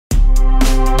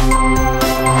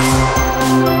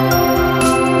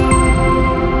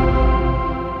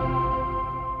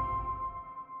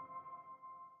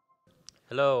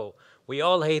We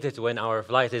all hate it when our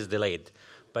flight is delayed.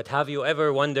 But have you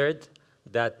ever wondered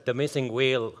that the missing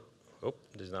wheel, oh,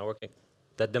 this is not working,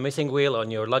 that the missing wheel on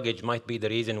your luggage might be the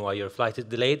reason why your flight is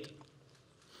delayed?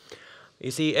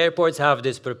 You see, airports have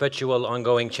this perpetual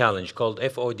ongoing challenge called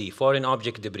FOD, foreign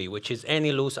object debris, which is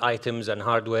any loose items and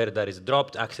hardware that is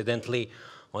dropped accidentally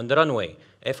on the runway.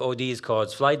 FODs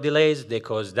cause flight delays, they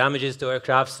cause damages to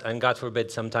aircrafts, and God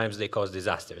forbid, sometimes they cause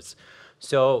disasters.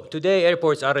 So today,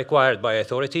 airports are required by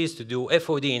authorities to do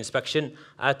FOD inspection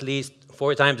at least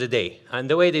 4 times a day. And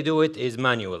the way they do it is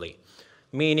manually,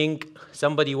 meaning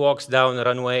somebody walks down the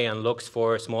runway and looks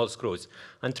for small screws.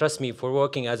 And trust me, for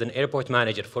working as an airport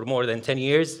manager for more than 10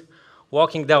 years,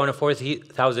 walking down a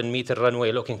 40,000-meter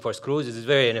runway looking for screws is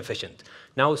very inefficient.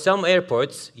 Now, some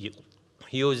airports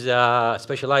use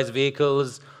specialized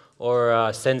vehicles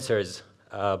or sensors,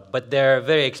 but they're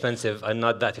very expensive and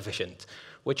not that efficient,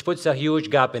 which puts a huge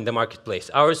gap in the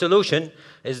marketplace. Our solution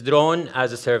is drone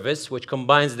as a service, which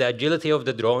combines the agility of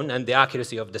the drone and the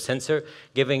accuracy of the sensor,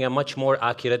 giving a much more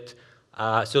accurate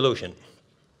solution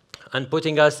and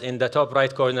putting us in the top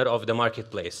right corner of the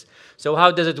marketplace. So how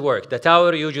does it work? The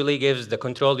tower usually gives the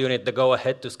control unit the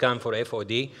go-ahead to scan for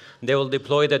FOD. They will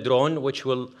deploy the drone, which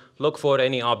will look for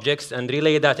any objects and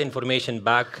relay that information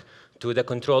back to the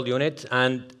control unit,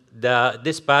 and the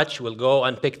dispatch will go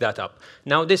and pick that up.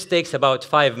 Now, this takes about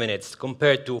 5 minutes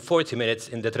compared to 40 minutes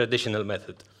in the traditional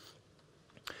method.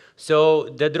 So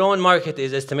the drone market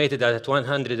is estimated at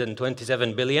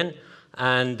 127 billion,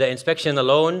 and the inspection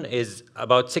alone is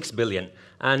about 6 billion.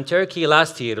 And Turkey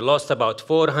last year lost about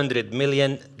 $400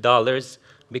 million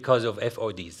because of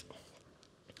FODs.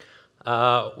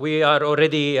 We are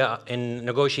already in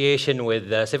negotiation with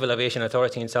the Civil Aviation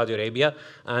Authority in Saudi Arabia,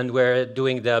 and we're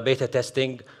doing the beta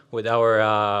testing with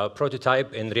our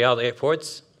prototype in Riyadh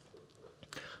airports.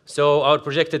 So our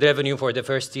projected revenue for the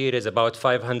first year is about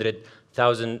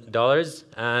 $500,000,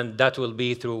 and that will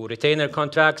be through retainer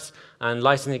contracts and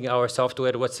licensing our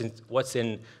software. What's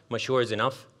in mature is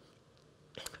enough.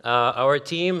 Our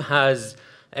team has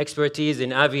expertise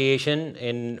in aviation,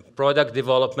 in product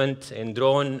development, in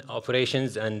drone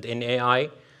operations, and in AI.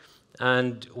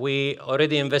 And we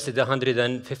already invested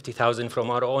 $150,000 from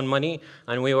our own money,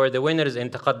 and we were the winners in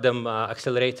Taqaddam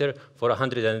Accelerator for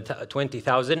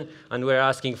 $120,000, and we're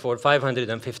asking for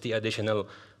 $550 additional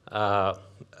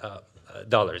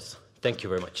dollars. Thank you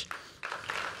very much.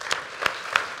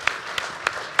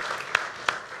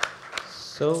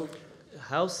 So,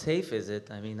 how safe is it?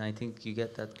 I mean, I think you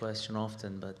get that question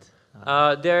often, but...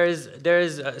 There is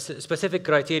specific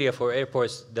criteria for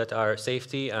airports that are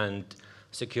safety and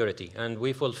security, and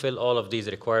we fulfill all of these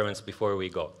requirements before we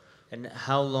go. And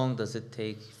how long does it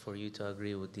take for you to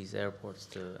agree with these airports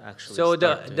to actually So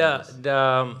start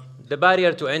the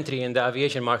barrier to entry in the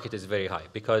aviation market is very high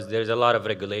because there's a lot of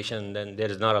regulation and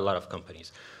there's not a lot of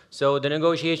companies. So the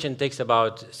negotiation takes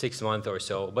about 6 months or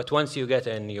so, but once you get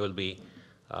in, you will be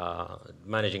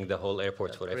managing the whole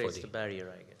airport for FOD. That's the barrier,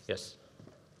 I guess. Yes.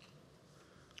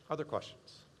 Other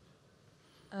questions?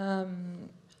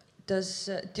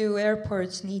 Do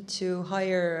airports need to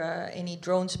hire any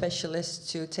drone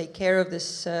specialists to take care of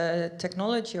this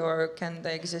technology, or can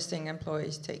the existing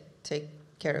employees take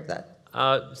care of that?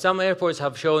 Some airports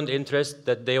have shown interest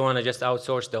that they want to just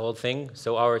outsource the whole thing,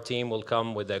 so our team will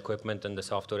come with the equipment and the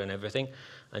software and everything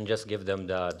and just give them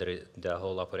the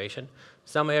whole operation.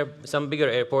 Some bigger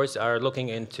airports are looking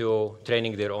into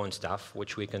training their own staff,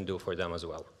 which we can do for them as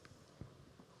well.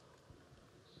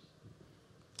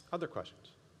 Other questions?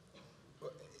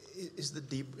 Is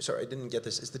sorry, I didn't get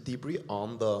this. Is the debris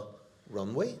on the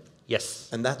runway? Yes.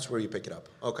 And that's where you pick it up?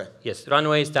 Okay. Yes,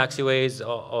 runways, taxiways,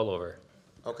 all over.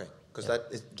 Okay, because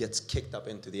it gets kicked up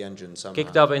into the engine somehow.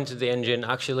 Kicked up into the engine.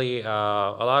 Actually,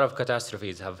 a lot of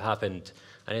catastrophes have happened,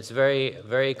 and it's very,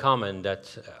 very common that,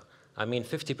 I mean,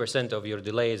 50% of your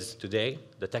delays today,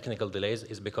 the technical delays,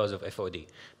 is because of FOD.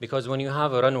 Because when you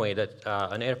have a runway,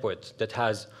 an airport that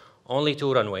has only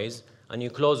 2 runways, and you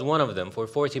close one of them for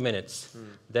 40 minutes,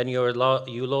 then you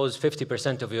lose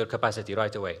 50% of your capacity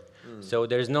right away. So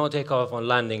there's no takeoff on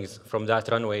landings from that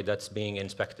runway that's being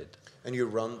inspected. And you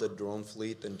run the drone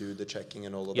fleet and do the checking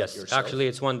and all of that yourself? Yes, actually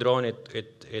it's one drone.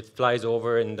 It flies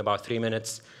over in about 3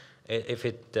 minutes. If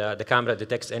the camera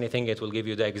detects anything, it will give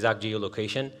you the exact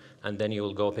geolocation, and then you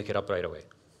will go pick it up right away.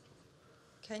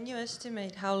 Can you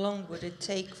estimate how long would it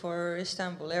take for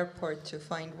Istanbul airport to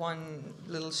find one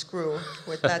little screw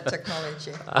with that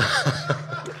technology?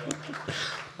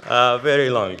 Very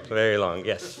long,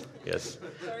 yes.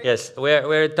 Yes,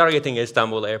 we're targeting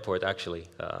Istanbul airport, actually.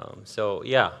 So,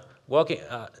 yeah,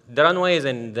 the runways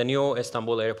in the new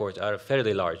Istanbul airport are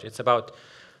fairly large. It's about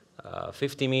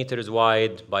 50 meters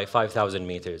wide by 5,000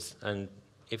 meters. And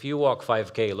if you walk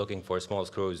 5K looking for small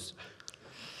screws,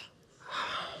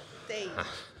 Days.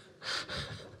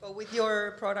 But with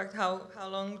your product, how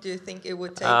long do you think it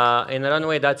would take? in a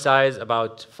runway that size,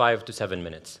 about 5 to 7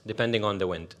 minutes, depending on the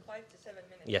wind. 5 to 7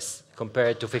 minutes. Yes,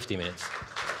 compared to 50 minutes.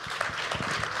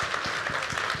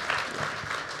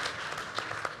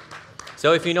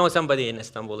 So if you know somebody in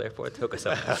Istanbul airport, hook us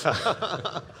up.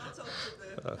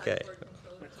 Okay,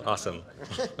 awesome.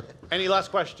 Any last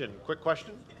question? Quick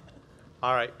question?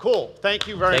 All right, cool. Thank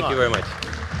you very much. Thank you very much.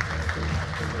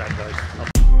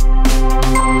 Congratulations.